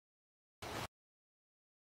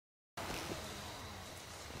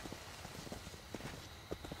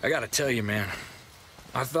I gotta tell you, man,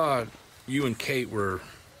 I thought you and Kate were,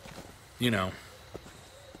 you know...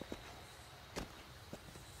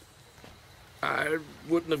 I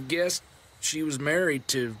wouldn't have guessed she was married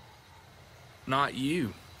to... not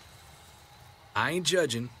you. I ain't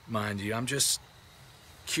judging, mind you, I'm just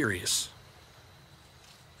curious.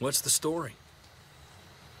 What's the story?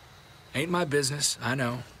 Ain't my business, I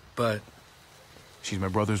know, but... She's my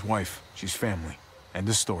brother's wife. She's family. End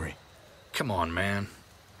of story. Come on, man.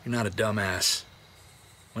 You're not a dumbass.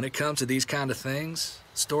 When it comes to these kind of things,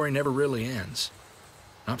 the story never really ends.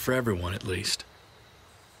 Not for everyone, at least.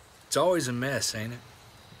 It's always a mess, ain't it?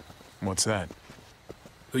 What's that?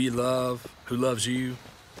 Who you love, who loves you,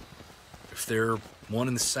 if they're one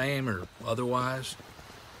and the same or otherwise.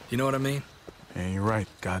 You know what I mean? Yeah, you're right.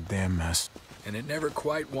 Goddamn mess. And it never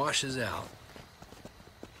quite washes out.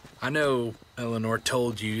 I know Eleanor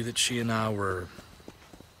told you that she and I were...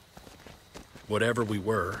 whatever we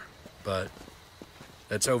were, but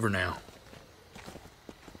that's over now.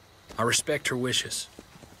 I respect her wishes.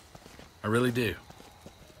 I really do.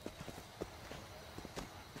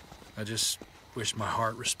 I just wish my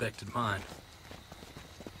heart respected mine.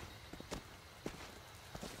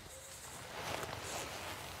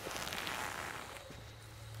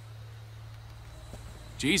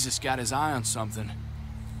 Jesus got his eye on something.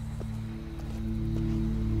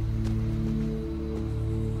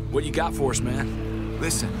 What you got for us, man?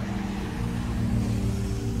 Listen.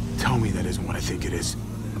 Tell me that isn't what I think it is.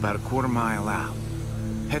 About a quarter-mile out.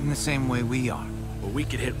 Heading the same way we are. Well, we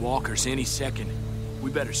could hit walkers any second.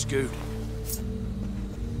 We better scoot.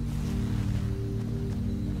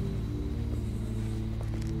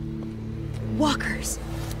 Walkers.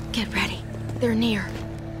 Get ready. They're near.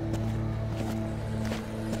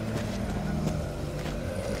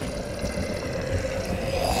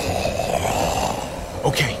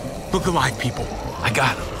 Okay, look alive, people. I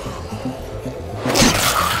got him.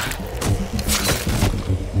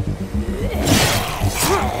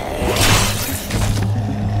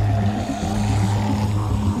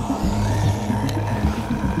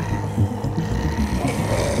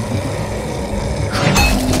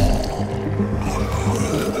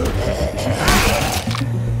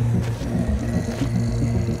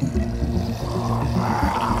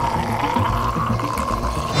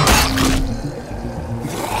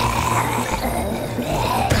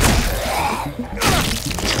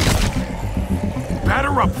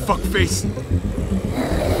 Batter up, fuckface!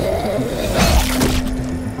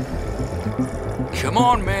 Come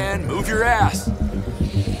on, man. Move your ass.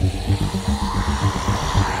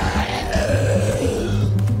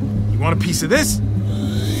 You want a piece of this?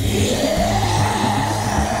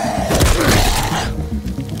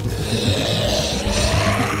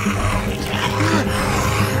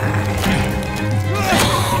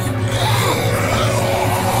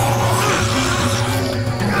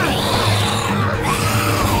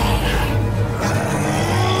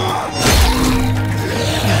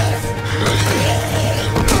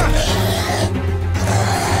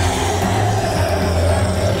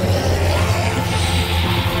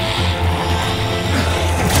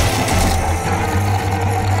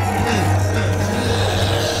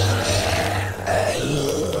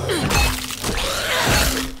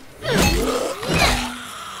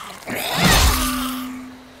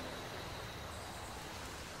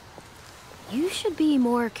 You should be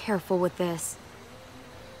more careful with this.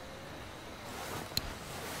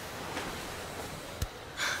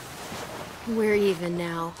 We're even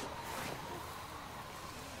now.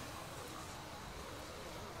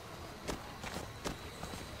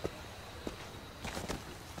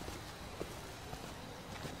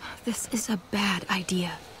 This is a bad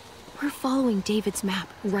idea. We're following David's map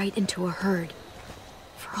right into a herd.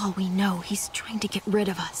 For all we know, he's trying to get rid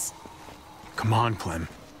of us. Come on, Clem.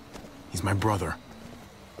 He's my brother.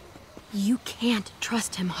 You can't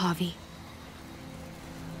trust him, Javi.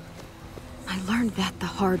 I learned that the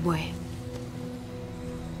hard way.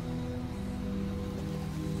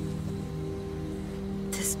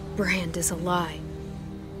 This brand is a lie.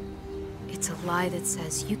 It's a lie that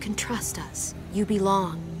says you can trust us, you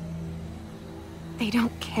belong. They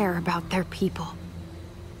don't care about their people.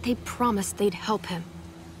 They promised they'd help him.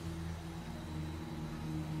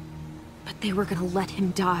 But they were gonna let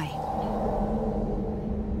him die.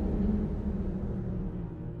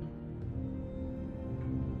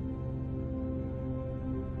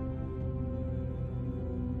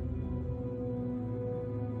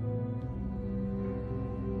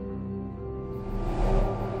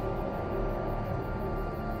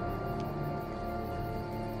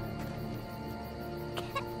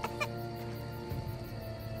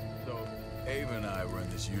 Ava and I were in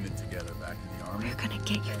this unit together back in the army. We're gonna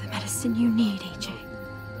get you the medicine you need, AJ.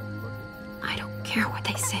 I don't care what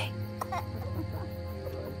they say.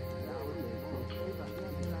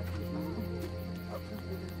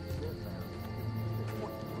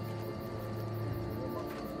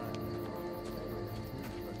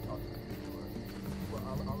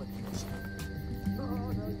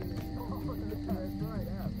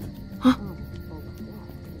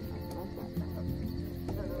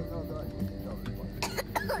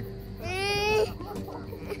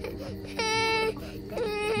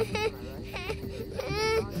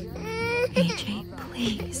 AJ,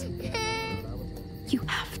 please. You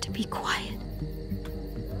have to be quiet.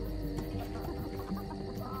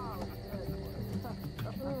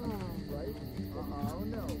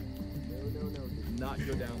 Not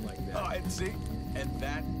go down like that. Oh, and see? And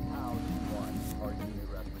that's how you want our unit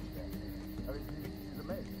represented. I mean, she's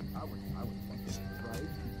amazing. I was right?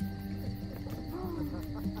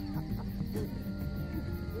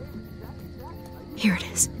 Here it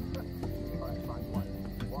is.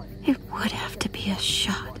 It would have to be a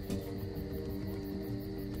shot.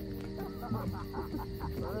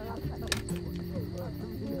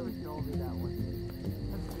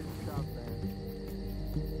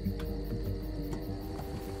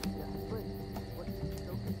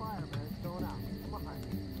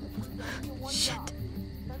 Shit.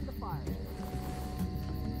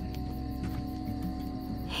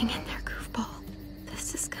 Hang in there, goofball.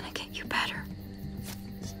 This is gonna get you better.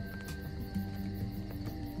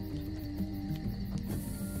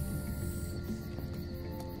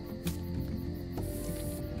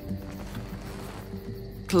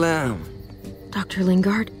 Clem. Dr.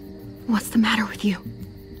 Lingard, what's the matter with you?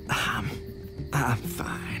 I'm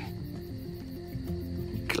fine.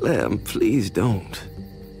 Clem, please don't.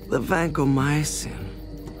 The vancomycin,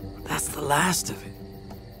 that's the last of it.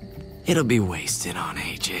 It'll be wasted on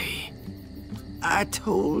AJ. I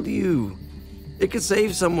told you, it could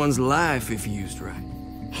save someone's life if used right.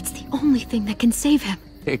 It's the only thing that can save him.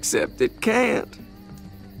 Except it can't.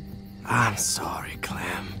 I'm sorry,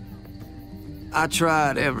 Clem. I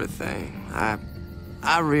tried everything. I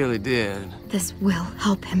really did. This will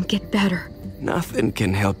help him get better. Nothing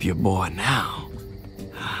can help your boy now.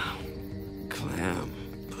 Clem,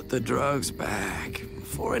 put the drugs back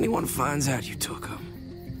before anyone finds out you took them.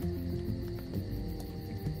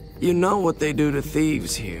 You know what they do to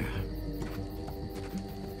thieves here.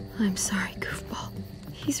 I'm sorry, goofball.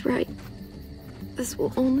 He's right. This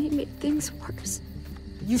will only make things worse.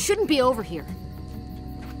 You shouldn't be over here.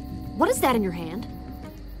 What is that in your hand?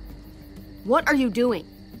 What are you doing?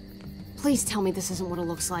 Please tell me this isn't what it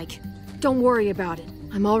looks like. Don't worry about it.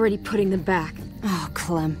 I'm already putting them back. Oh,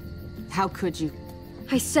 Clem. How could you?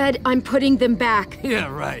 I said I'm putting them back. Yeah,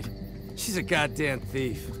 right. She's a goddamn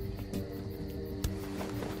thief.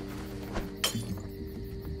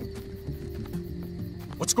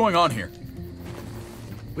 What's going on here?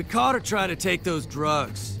 We caught her trying to take those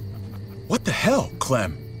drugs. What the hell,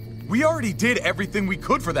 Clem? We already did everything we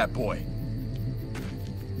could for that boy.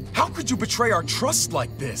 How could you betray our trust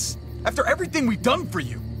like this? After everything we've done for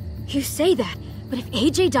you? You say that, but if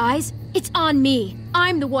AJ dies, it's on me.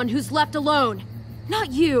 I'm the one who's left alone,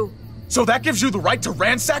 not you. So that gives you the right to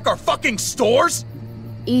ransack our fucking stores?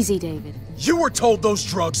 Easy, David. You were told those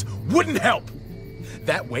drugs wouldn't help.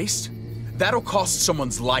 That waste, that'll cost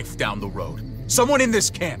someone's life down the road. Someone in this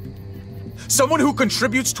camp. Someone who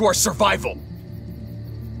contributes to our survival.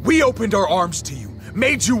 We opened our arms to you,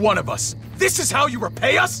 made you one of us. This is how you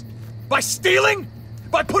repay us? By stealing?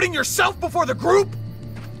 By putting yourself before the group?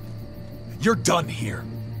 You're done here.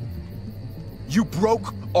 You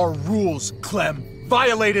broke our rules, Clem.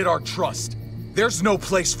 Violated our trust. There's no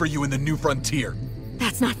place for you in the new frontier.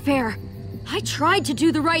 That's not fair. I tried to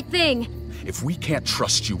do the right thing. If we can't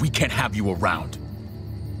trust you, we can't have you around.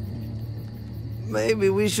 Maybe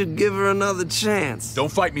we should give her another chance.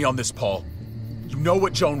 Don't fight me on this, Paul. You know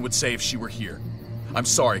what Joan would say if she were here. I'm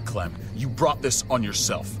sorry, Clem. You brought this on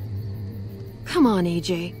yourself. Come on,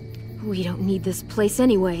 AJ. We don't need this place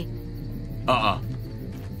anyway.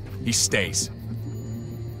 He stays.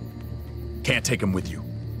 Can't take him with you.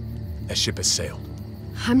 That ship has sailed.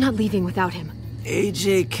 I'm not leaving without him.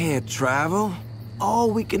 AJ can't travel.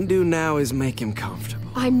 All we can do now is make him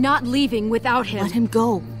comfortable. I'm not leaving without him. Let him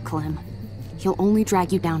go, Clem. He'll only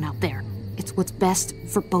drag you down out there. It's what's best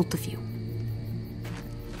for both of you.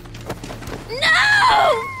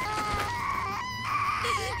 No!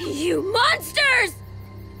 You monsters!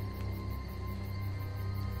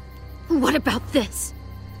 What about this?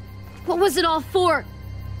 What was it all for?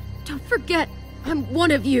 Don't forget, I'm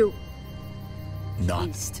one of you. Not.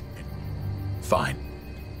 Beast. Fine.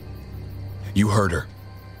 You heard her.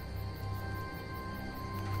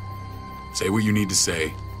 Say what you need to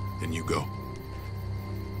say, then you go.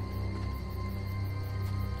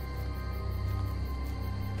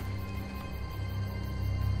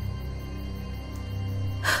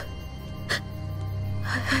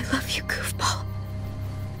 I love you, goofball.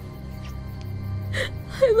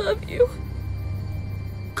 I love you.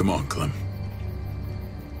 Come on, Clem.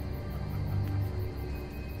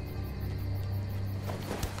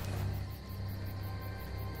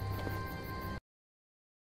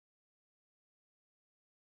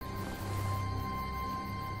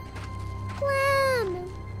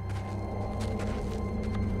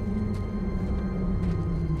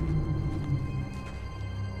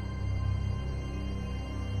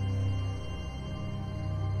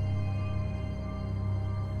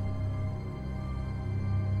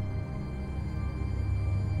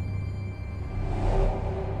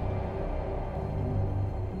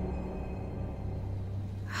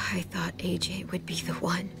 I thought AJ would be the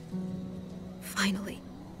one. Finally.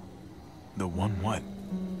 The one what?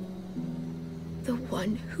 The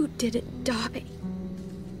one who didn't die.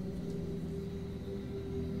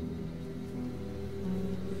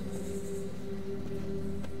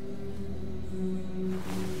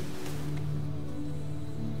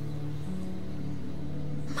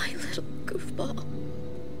 My little goofball.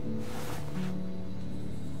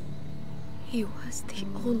 He was the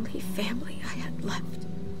only family I had left.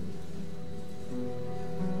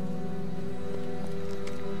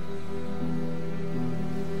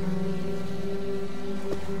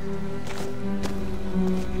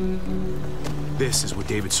 This is what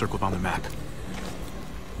David circled on the map.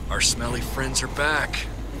 Our smelly friends are back.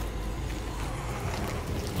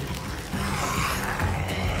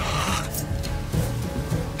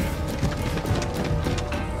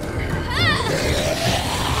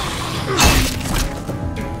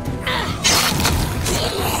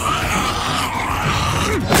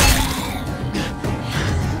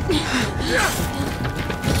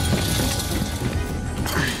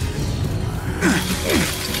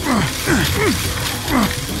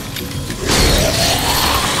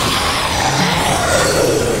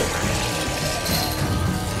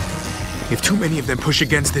 If too many of them push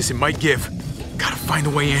against this, it might give. Gotta find a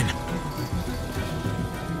way in.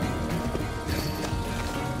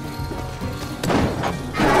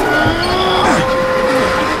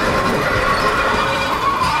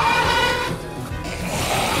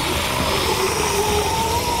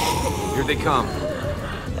 Here they come.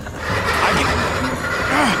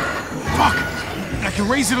 Fuck! I can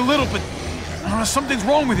raise it a little, but something's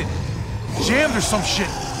wrong with it. Jammed or some shit.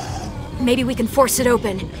 Maybe we can force it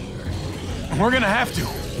open. We're gonna have to.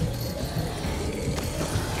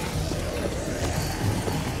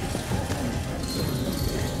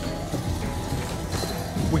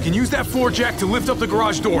 We can use that floor jack to lift up the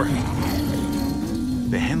garage door.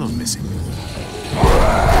 The handle's missing.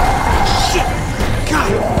 Shit!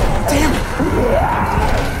 God damn it!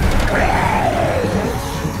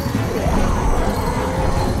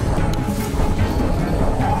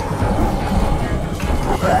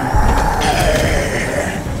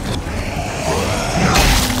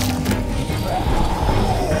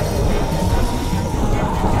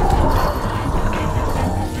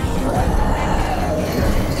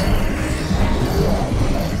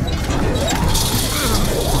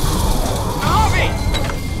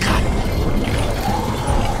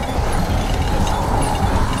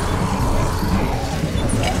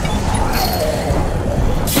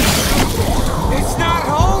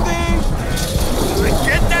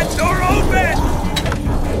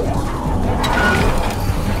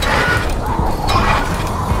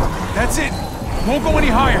 Won't go any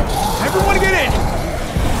higher. Everyone get in!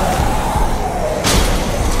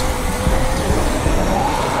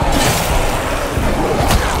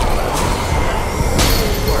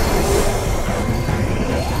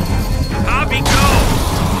 Abby, go!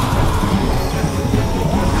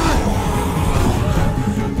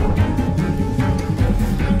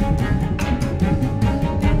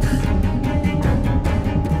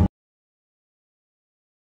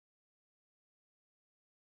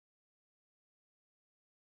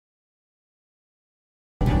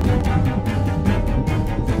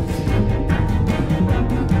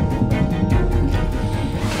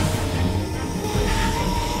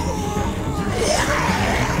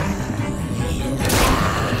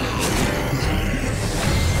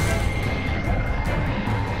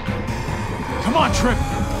 Come on, Trip!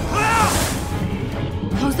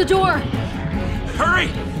 Close the door! Hurry!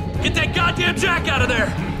 Get that goddamn jack out of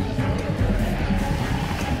there!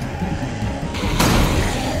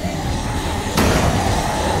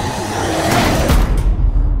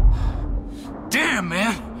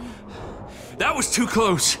 was too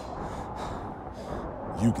close.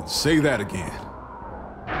 You can say that again.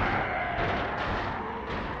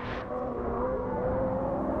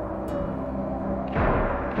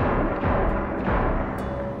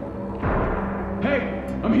 Hey,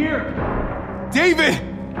 I'm here! David!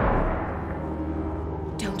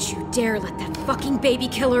 Don't you dare let that fucking baby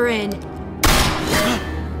killer in!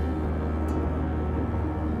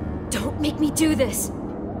 Don't make me do this!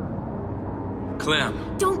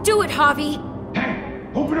 Clem. Don't do it, Javi! Hey,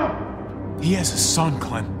 open up! He has a son,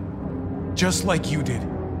 Clem. Just like you did.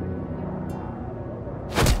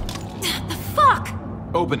 The fuck?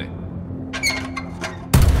 Open it.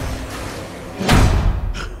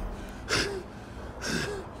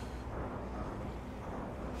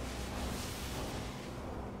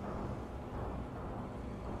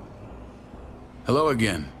 Hello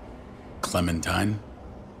again, Clementine.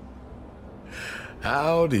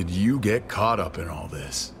 How did you get caught up in all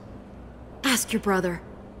this? Ask your brother.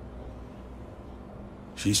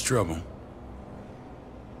 She's trouble.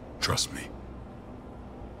 Trust me.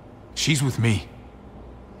 She's with me.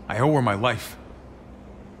 I owe her my life.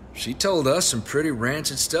 She told us some pretty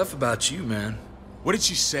rancid stuff about you, man. What did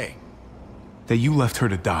she say? That you left her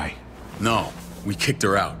to die. No, we kicked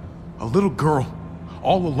her out. A little girl,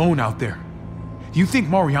 all alone out there. Do you think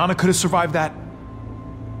Mariana could have survived that?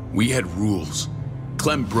 We had rules.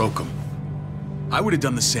 Clem broke them. I would have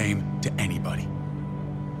done the same to anybody.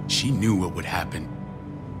 She knew what would happen.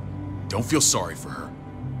 Don't feel sorry for her.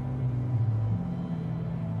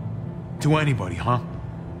 To anybody, huh?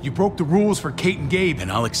 You broke the rules for Kate and Gabe.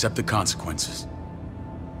 And I'll accept the consequences.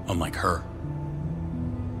 Unlike her.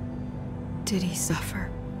 Did he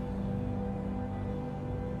suffer?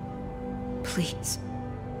 Please.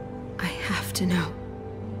 I have to know.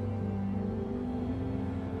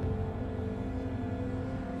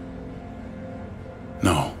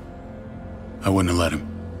 No. I wouldn't have let him.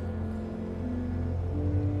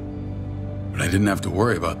 But I didn't have to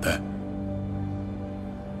worry about that.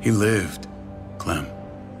 He lived, Clem.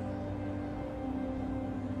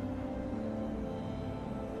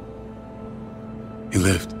 He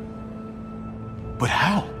lived. But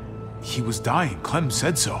how? He was dying. Clem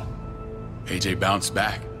said so. AJ bounced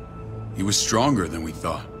back. He was stronger than we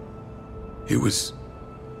thought. It was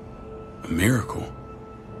a miracle.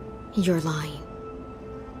 You're lying.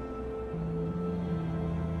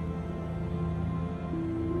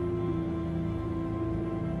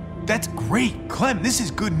 That's great! Clem, this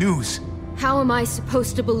is good news! How am I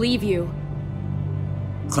supposed to believe you?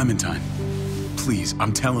 Clementine, please,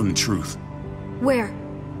 I'm telling the truth. Where?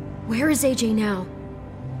 Where is AJ now?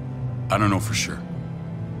 I don't know for sure.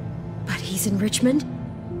 But he's in Richmond?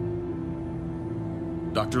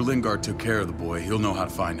 Dr. Lingard took care of the boy. He'll know how to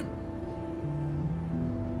find him.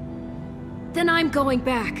 Then I'm going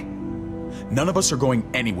back. None of us are going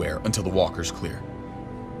anywhere until the walker's clear.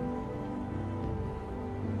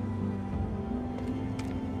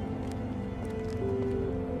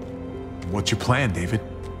 What's your plan, David?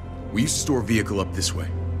 We used to store a vehicle up this way.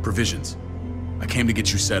 Provisions. I came to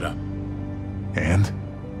get you set up. And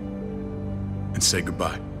say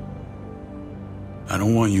goodbye. I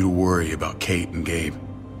don't want you to worry about Kate and Gabe.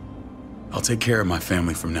 I'll take care of my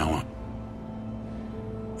family from now on.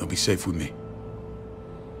 They'll be safe with me.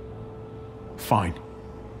 Fine.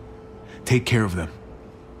 Take care of them.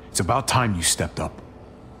 It's about time you stepped up.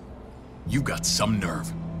 You got some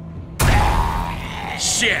nerve.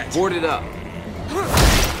 Shit! Board it up.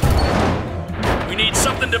 We need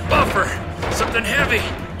something to buffer. Something heavy.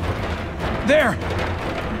 There!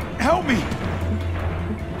 Help me!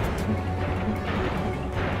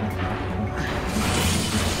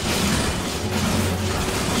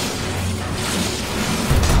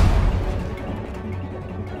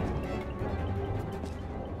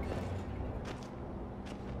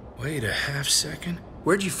 Wait a half second.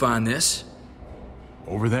 Where'd you find this?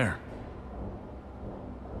 Over there.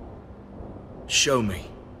 Show me.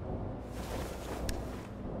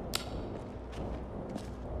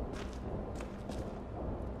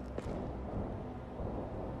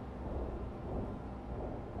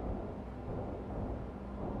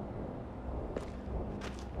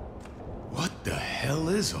 What the hell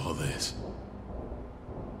is all this?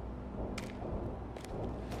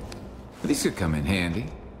 These could come in handy.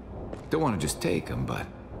 Don't want to just take them, but...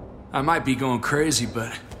 I might be going crazy,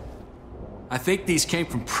 but I think these came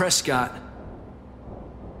from Prescott.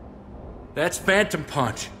 That's Phantom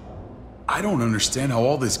Punch. I don't understand how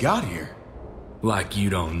all this got here. Like you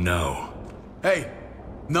don't know. Hey,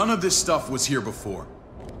 none of this stuff was here before.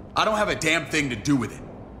 I don't have a damn thing to do with it.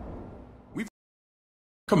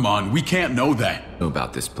 Come on, we can't know that. Know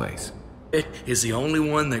about this place. It is the only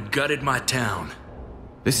one that gutted my town.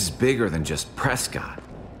 This is bigger than just Prescott.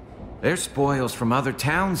 There's spoils from other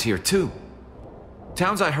towns here, too.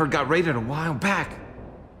 Towns I heard got raided a while back.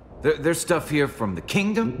 There's stuff here from the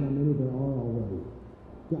kingdom. How many there are already?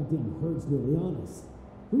 Goddamn herd's really honest.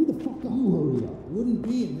 Hurry the fuck up. You hurry up. Wouldn't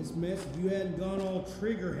be in this mess if you hadn't gone all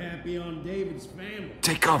trigger happy on David's family.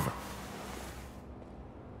 Take cover.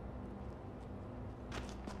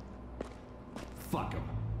 Fuck him.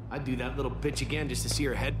 I'd do that little bitch again just to see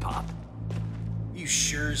her head pop. You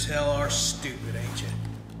sure as hell are stupid, ain't you?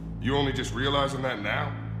 You only just realizing that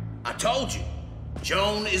now? I told you.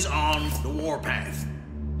 Joan is on the warpath.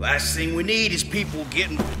 Last thing we need is people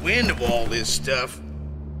getting wind of all this stuff.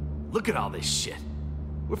 Look at all this shit.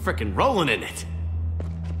 We're frickin' rolling in it.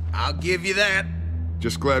 I'll give you that.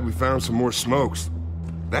 Just glad we found some more smokes.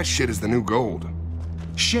 That shit is the new gold.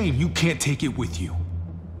 Shame you can't take it with you.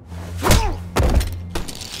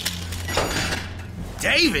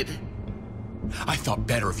 David? I thought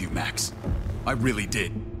better of you, Max. I really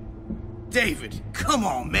did. David, come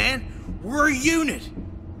on, man. We're a unit.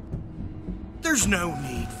 There's no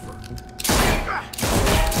need for...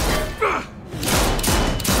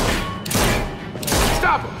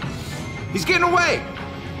 Stop him! He's getting away!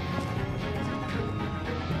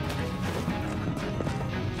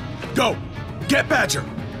 Go! Get Badger!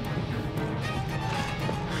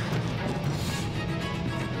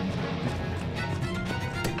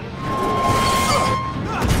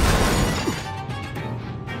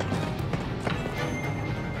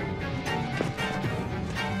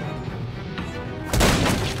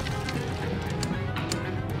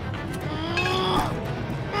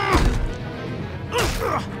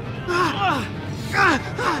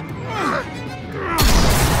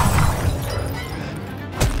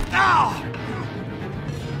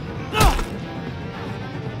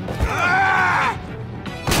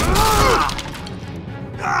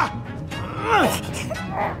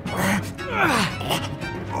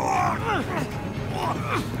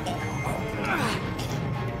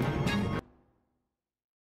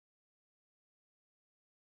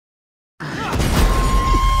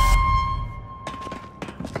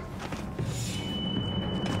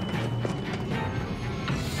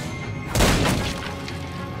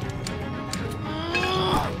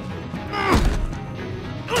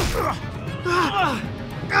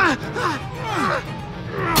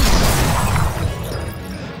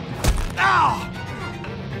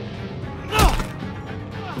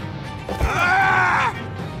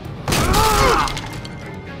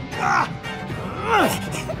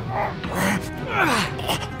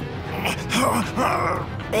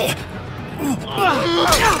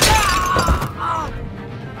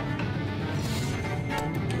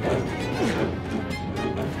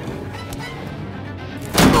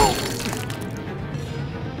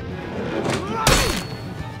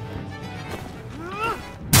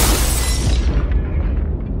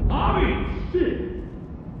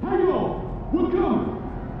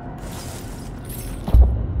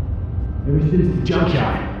 Ever since the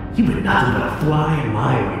junkyard, you've been nothing but a fly in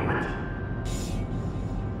my ointment.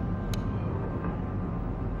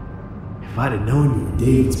 If I'd have known you were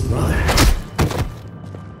David's brother,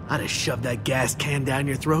 I'd have shoved that gas can down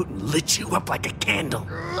your throat and lit you up like a candle.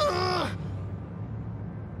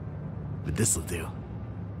 But this'll do.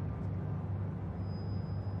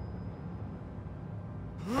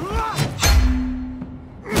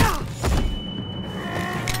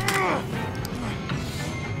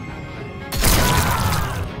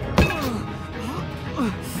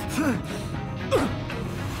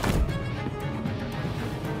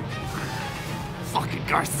 Fucking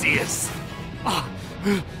Garcias. Oh,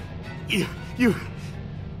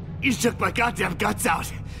 you shook my goddamn guts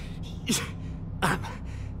out.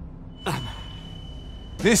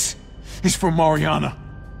 This is for Mariana.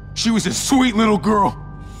 She was a sweet little girl,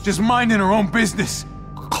 just minding her own business.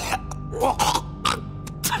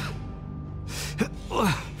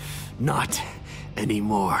 Not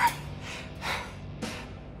anymore.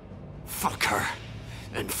 Fuck her,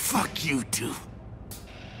 and fuck you too.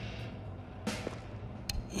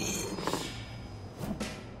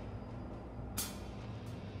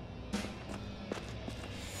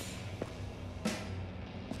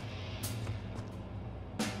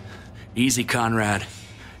 Easy, Conrad.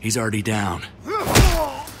 He's already down.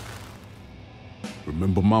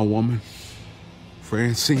 Remember my woman?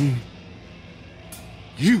 Francine?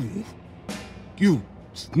 You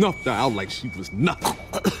snuffed her out like she was nothing.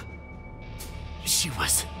 She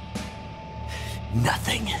was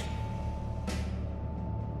nothing.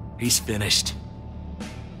 He's finished.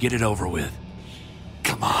 Get it over with.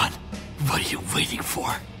 Come on. What are you waiting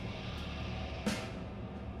for?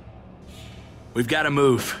 We've got to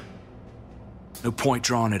move. No point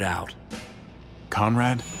drawing it out.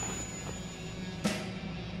 Conrad?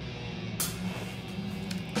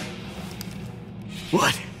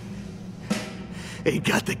 What? Ain't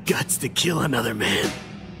got the guts to kill another man?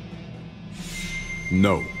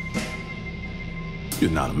 No. You're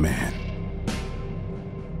not a man.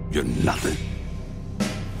 You're nothing.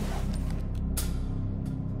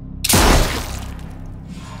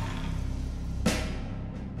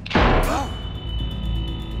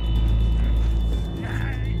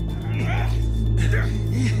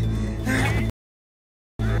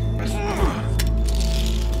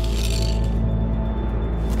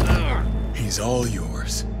 He's all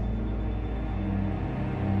yours.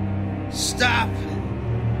 Stop.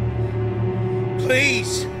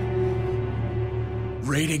 Please.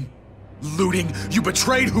 Raiding, looting, you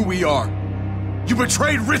betrayed who we are. You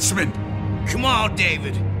betrayed Richmond. Come on,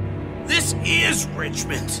 David. This is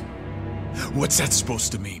Richmond. What's that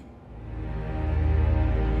supposed to mean?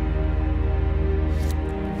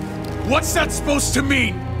 What's that supposed to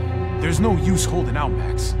mean? There's no use holding out,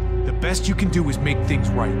 Max. The best you can do is make things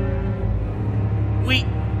right.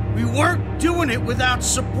 We weren't doing it without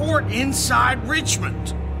support inside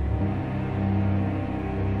Richmond.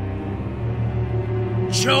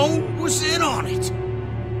 Joan was in on it.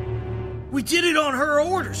 We did it on her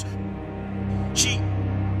orders. She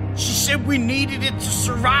said we needed it to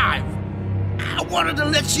survive. I wanted to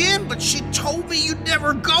let you in, but she told me you'd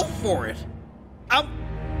never go for it.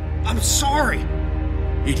 I'm sorry.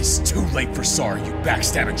 It is too late for sorry, you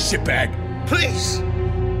backstabbing shitbag. Please,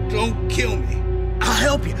 don't kill me. I'll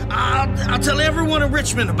help you. I'll tell everyone in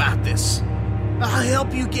Richmond about this. I'll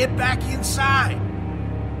help you get back inside.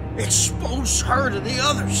 Expose her to the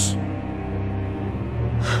others.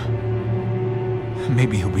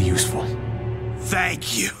 Maybe he'll be useful.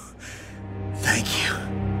 Thank you. Thank you.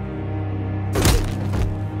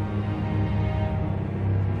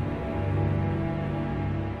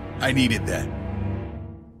 I needed that.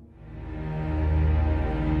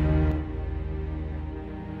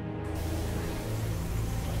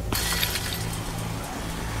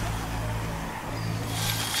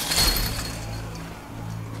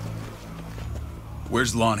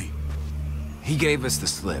 Where's Lonnie? He gave us the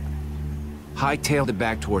slip. Hightailed it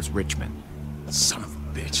back towards Richmond. Son of a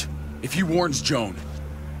bitch. If he warns Joan...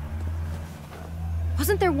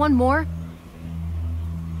 Wasn't there one more?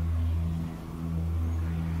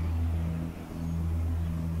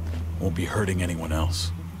 Won't be hurting anyone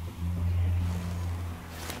else.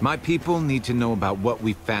 My people need to know about what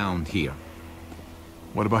we found here.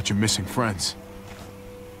 What about your missing friends?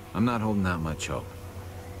 I'm not holding out much hope.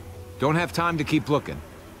 Don't have time to keep looking.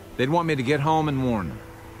 They'd want me to get home and warn them.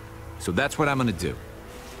 So that's what I'm gonna do.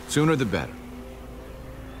 Sooner the better.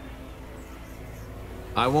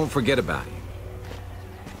 I won't forget about you.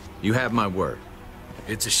 You have my word.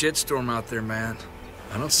 It's a shitstorm out there, man.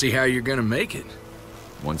 I don't see how you're gonna make it.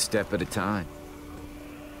 One step at a time.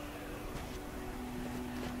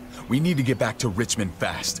 We need to get back to Richmond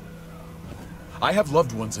fast. I have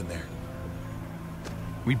loved ones in there.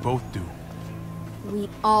 We both do. We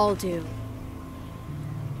all do.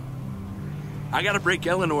 I gotta break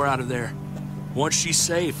Eleanor out of there. Once she's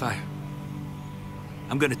safe,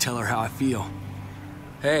 I'm gonna tell her how I feel.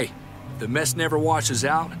 Hey, if the mess never washes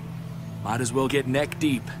out, might as well get neck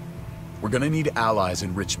deep. We're gonna need allies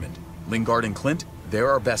in Richmond. Lingard and Clint,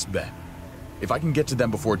 they're our best bet. If I can get to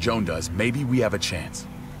them before Joan does, maybe we have a chance.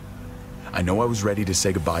 I know I was ready to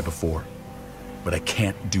say goodbye before, but I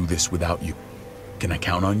can't do this without you. Can I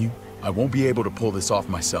count on you? I won't be able to pull this off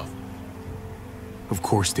myself. Of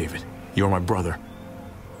course, David. You're my brother.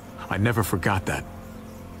 I never forgot that.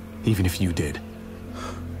 Even if you did.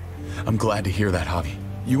 I'm glad to hear that, Javi.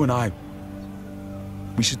 You and I...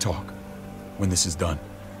 we should talk when this is done.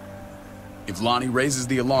 If Lonnie raises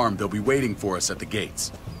the alarm, they'll be waiting for us at the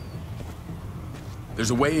gates. There's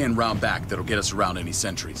a way in round back that'll get us around any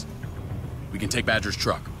sentries. We can take Badger's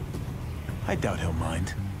truck. I doubt he'll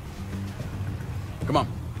mind. Come on,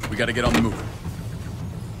 we gotta get on the move.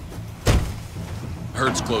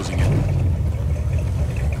 Herd's closing in.